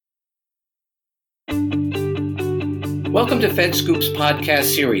Welcome to FedScoop's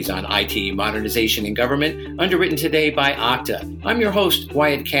podcast series on IT modernization in government, underwritten today by Okta. I'm your host,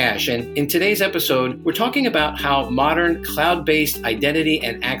 Wyatt Cash, and in today's episode, we're talking about how modern cloud-based identity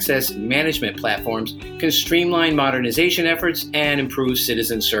and access management platforms can streamline modernization efforts and improve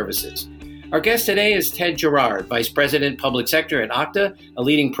citizen services. Our guest today is Ted Gerard, Vice President, Public Sector at Okta, a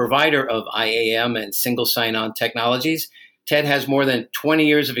leading provider of IAM and single sign-on technologies. Ted has more than 20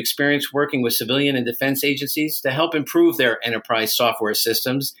 years of experience working with civilian and defense agencies to help improve their enterprise software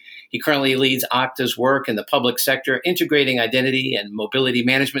systems. He currently leads Okta's work in the public sector, integrating identity and mobility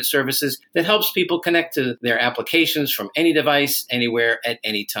management services that helps people connect to their applications from any device, anywhere, at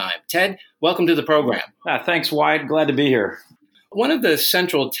any time. Ted, welcome to the program. Thanks, Wyatt. Glad to be here. One of the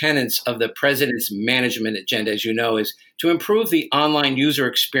central tenets of the president's management agenda, as you know, is to improve the online user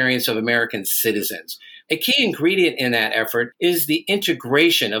experience of American citizens. A key ingredient in that effort is the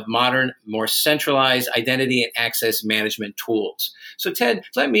integration of modern, more centralized identity and access management tools. So, Ted,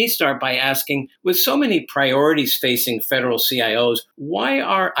 let me start by asking, with so many priorities facing federal CIOs, why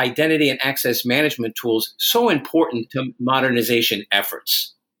are identity and access management tools so important to modernization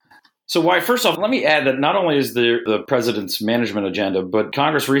efforts? So, Wyatt, first off, let me add that not only is the president's management agenda, but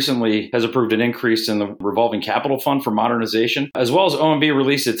Congress recently has approved an increase in the revolving capital fund for modernization, as well as OMB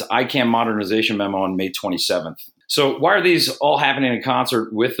released its ICAM modernization memo on May 27th. So why are these all happening in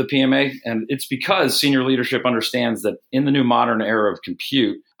concert with the PMA? And it's because senior leadership understands that in the new modern era of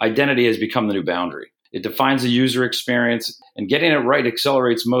compute, identity has become the new boundary. It defines the user experience, and getting it right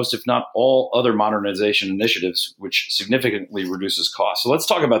accelerates most, if not all, other modernization initiatives, which significantly reduces costs. So let's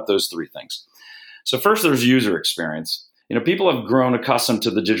talk about those three things. So first, there's user experience. People have grown accustomed to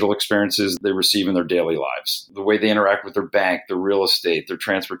the digital experiences they receive in their daily lives, the way they interact with their bank, their real estate, their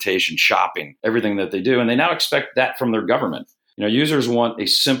transportation, shopping, everything that they do. And they now expect that from their government. Users want a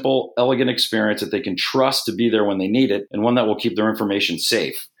simple, elegant experience that they can trust to be there when they need it, and one that will keep their information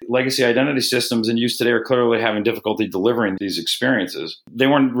safe. Legacy identity systems in use today are clearly having difficulty delivering these experiences. They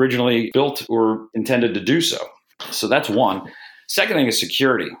weren't originally built or intended to do so. So that's one. Second thing is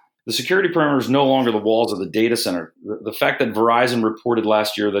security. The security perimeter is no longer the walls of the data center. The fact that Verizon reported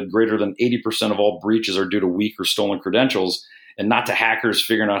last year that greater than 80% of all breaches are due to weak or stolen credentials and not to hackers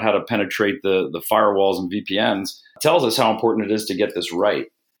figuring out how to penetrate the firewalls and VPNs tells us how important it is to get this right.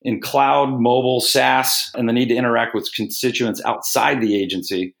 In cloud, mobile, SaaS, and the need to interact with constituents outside the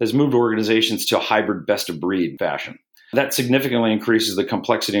agency has moved organizations to a hybrid best-of-breed fashion. That significantly increases the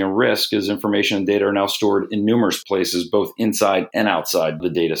complexity and risk as information and data are now stored in numerous places, both inside and outside the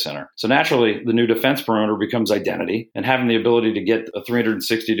data center. So naturally, the new defense perimeter becomes identity, and having the ability to get a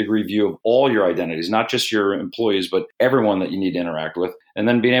 360-degree view of all your identities, not just your employees, but everyone that you need to interact with, and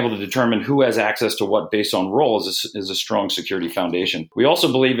then being able to determine who has access to what based on role is a strong security foundation. We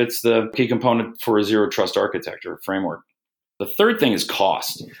also believe it's the key component for a zero trust architecture framework. The third thing is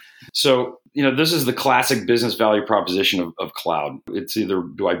cost. So, this is the classic business value proposition of cloud. It's either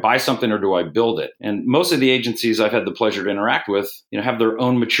do I buy something or do I build it? And most of the agencies I've had the pleasure to interact with, have their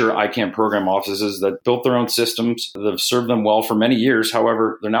own mature ICAM program offices that built their own systems that have served them well for many years.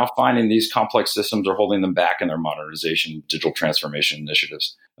 However, they're now finding these complex systems are holding them back in their modernization, digital transformation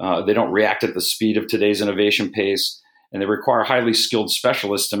initiatives. They don't react at the speed of today's innovation pace, and they require highly skilled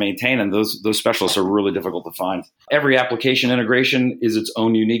specialists to maintain, and those specialists are really difficult to find. Every application integration is its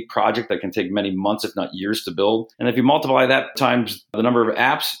own unique project that can take many months, if not years, to build. And if you multiply that times the number of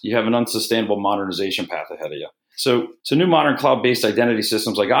apps, you have an unsustainable modernization path ahead of you. So new modern cloud-based identity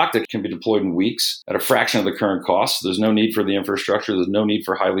systems like Okta can be deployed in weeks at a fraction of the current cost. There's no need for the infrastructure. There's no need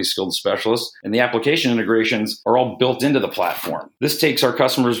for highly skilled specialists. And the application integrations are all built into the platform. This takes our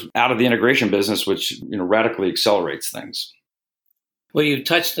customers out of the integration business, which radically accelerates things. Well, you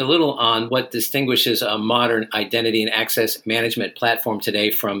touched a little on what distinguishes a modern identity and access management platform today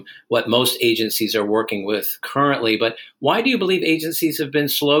from what most agencies are working with currently. But why do you believe agencies have been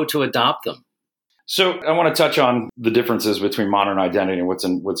slow to adopt them? So I want to touch on the differences between modern identity and what's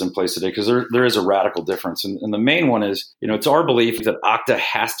in place today, because there is a radical difference. And the main one is, it's our belief that Okta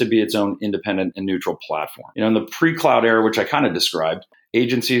has to be its own independent and neutral platform. In the pre-cloud era, which I kind of described,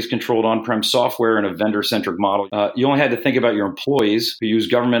 agencies controlled on-prem software in a vendor-centric model. You only had to think about your employees who use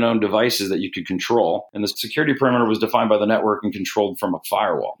government-owned devices that you could control. And the security perimeter was defined by the network and controlled from a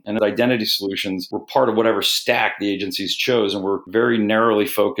firewall. And identity solutions were part of whatever stack the agencies chose, and were very narrowly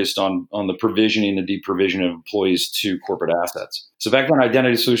focused on the provisioning and deprovisioning of employees to corporate assets. So back then,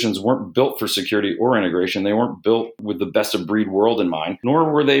 identity solutions weren't built for security or integration. They weren't built with the best-of-breed world in mind,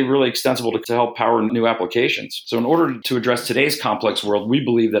 nor were they really extensible to help power new applications. So in order to address today's complex world, world, we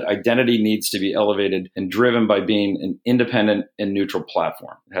believe that identity needs to be elevated and driven by being an independent and neutral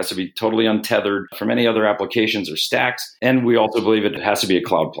platform. It has to be totally untethered from any other applications or stacks. And we also believe it has to be a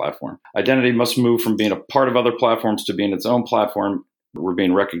cloud platform. Identity must move from being a part of other platforms to being its own platform. We're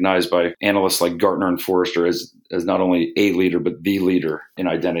being recognized by analysts like Gartner and Forrester as not only a leader, but the leader in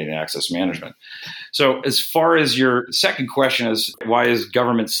identity and access management. So as far as your second question is, why is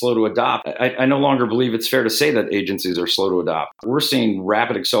government slow to adopt? I no longer believe it's fair to say that agencies are slow to adopt. We're seeing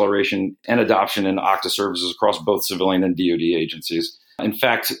rapid acceleration and adoption in Okta services across both civilian and DoD agencies. In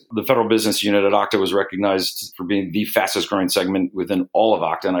fact, the federal business unit at Okta was recognized for being the fastest growing segment within all of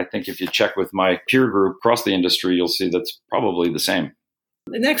Okta. And I think if you check with my peer group across the industry, you'll see that's probably the same.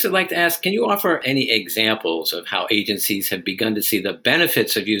 Next, I'd like to ask, can you offer any examples of how agencies have begun to see the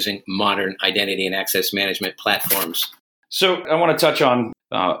benefits of using modern identity and access management platforms? So I want to touch on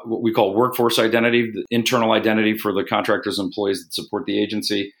what we call workforce identity, the internal identity for the contractors and employees that support the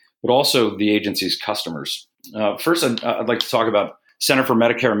agency, but also the agency's customers. First, I'd like to talk about Center for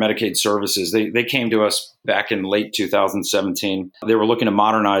Medicare and Medicaid Services. They came to us back in late 2017. They were looking to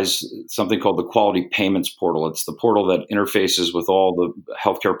modernize something called the Quality Payments Portal. It's the portal that interfaces with all the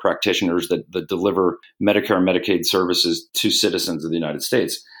healthcare practitioners that deliver Medicare and Medicaid services to citizens of the United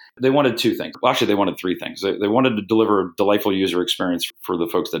States. They wanted two things. Well, actually, they wanted three things. They wanted to deliver a delightful user experience for the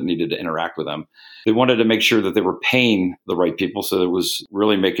folks that needed to interact with them. They wanted to make sure that they were paying the right people, so it was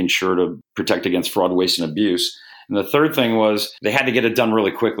really making sure to protect against fraud, waste, and abuse. And the third thing was they had to get it done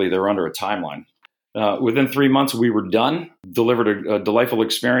really quickly. They were under a timeline. Within 3 months, we were done, delivered a delightful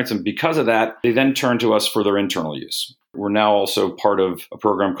experience. And because of that, they then turned to us for their internal use. We're now also part of a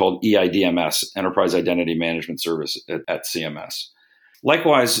program called EIDMS, Enterprise Identity Management Service at CMS.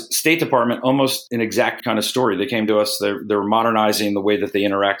 Likewise, State Department, almost an exact kind of story. They came to us, they're modernizing the way that they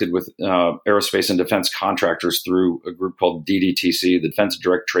interacted with aerospace and defense contractors through a group called DDTC, the Defense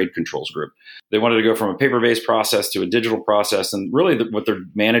Direct Trade Controls Group. They wanted to go from a paper-based process to a digital process. And really what they're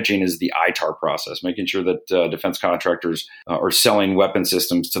managing is the ITAR process, making sure that defense contractors are selling weapon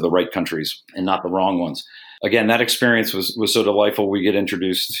systems to the right countries and not the wrong ones. Again, that experience was so delightful. We get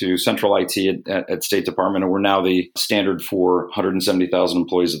introduced to central IT at State Department, and we're now the standard for 170,000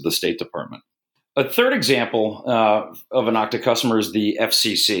 employees of the State Department. A third example of an Okta customer is the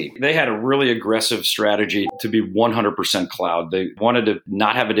FCC. They had a really aggressive strategy to be 100% cloud. They wanted to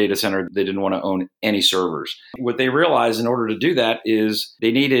not have a data center. They didn't want to own any servers. What they realized in order to do that is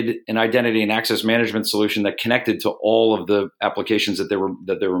they needed an identity and access management solution that connected to all of the applications that they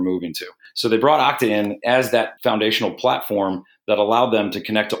were moving to. So they brought Okta in as that foundational platform that allowed them to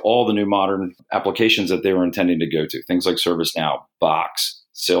connect to all the new modern applications that they were intending to go to, things like ServiceNow, Box,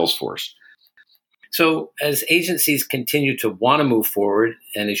 Salesforce. So as agencies continue to want to move forward,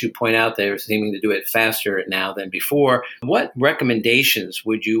 and as you point out, they're seeming to do it faster now than before, what recommendations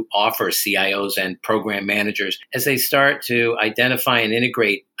would you offer CIOs and program managers as they start to identify and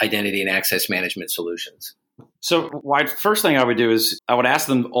integrate identity and access management solutions? So first thing I would do is I would ask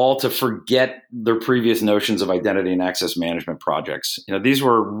them all to forget their previous notions of identity and access management projects. These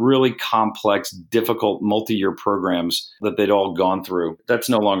were really complex, difficult, multi-year programs that they'd all gone through. That's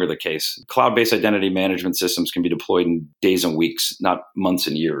no longer the case. Cloud-based identity management systems can be deployed in days and weeks, not months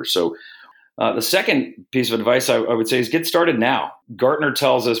and years. So the second piece of advice I would say is get started now. Gartner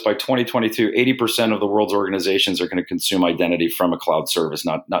tells us by 2022, 80% of the world's organizations are going to consume identity from a cloud service,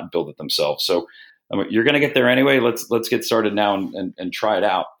 not build it themselves. So you're going to get there anyway. Let's get started now and try it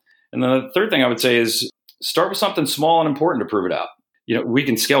out. And then the third thing I would say is start with something small and important to prove it out. We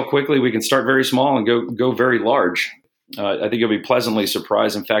can scale quickly. We can start very small and go very large. I think you'll be pleasantly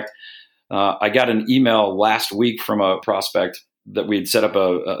surprised. In fact, I got an email last week from a prospect that we'd set up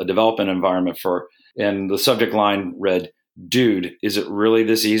a development environment for, and the subject line read, "Dude, is it really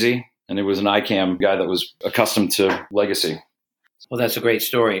this easy?" And it was an ICAM guy that was accustomed to legacy. Well, that's a great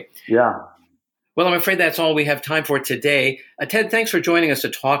story. Yeah. Well, I'm afraid that's all we have time for today. Ted, thanks for joining us to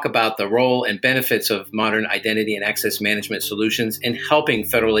talk about the role and benefits of modern identity and access management solutions in helping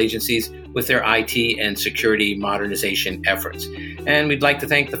federal agencies with their IT and security modernization efforts. And we'd like to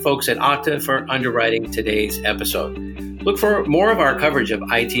thank the folks at Okta for underwriting today's episode. Look for more of our coverage of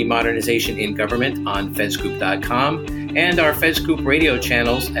IT modernization in government on fedscoop.com and our FedScoop radio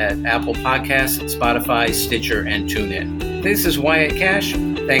channels at Apple Podcasts, Spotify, Stitcher, and TuneIn. This is Wyatt Cash.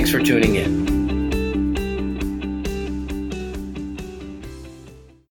 Thanks for tuning in.